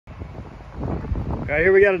Right,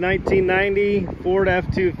 here we got a 1990 Ford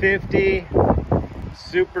F-250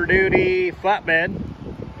 Super Duty flatbed.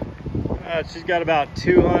 She's got about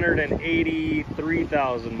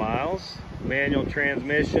 283,000 miles. Manual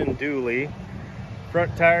transmission, dually.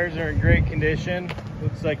 Front tires are in great condition.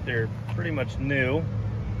 Looks like they're pretty much new.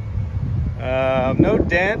 No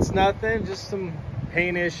dents, nothing, just some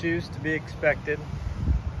paint issues to be expected.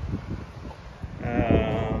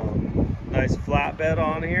 Nice flatbed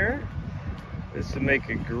on here. This would make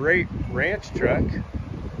a great ranch truck.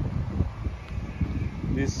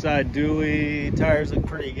 This side dually tires look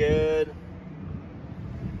pretty good.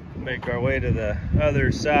 Make our way to the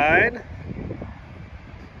other side.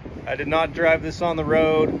 I did not drive this on the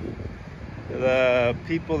road. The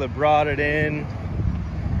people that brought it in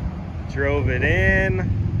drove it in.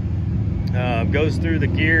 Goes through the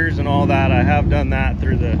gears and all that. I have done that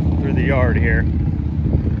through the yard here.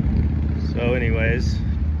 So anyways,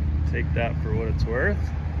 take that for what it's worth.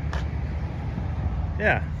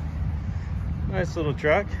 Yeah, nice little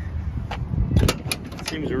truck.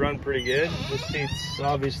 Seems to run pretty good. This seat's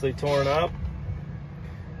obviously torn up.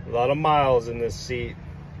 A lot of miles in this seat.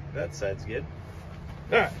 That side's good.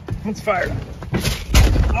 All right, let's fire it.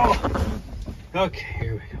 Oh, okay,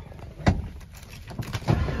 here we go.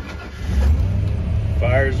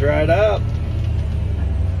 Fires right up.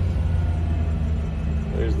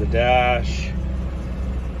 There's the dash.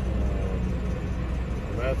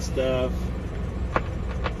 That stuff.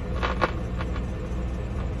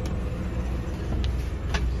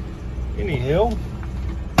 Anywho,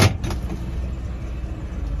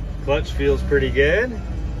 clutch feels pretty good.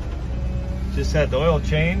 Just had the oil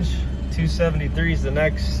change. 273 is the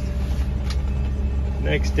next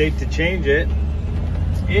date to change it.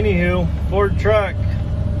 Anywho, Ford truck.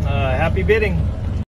 Happy bidding.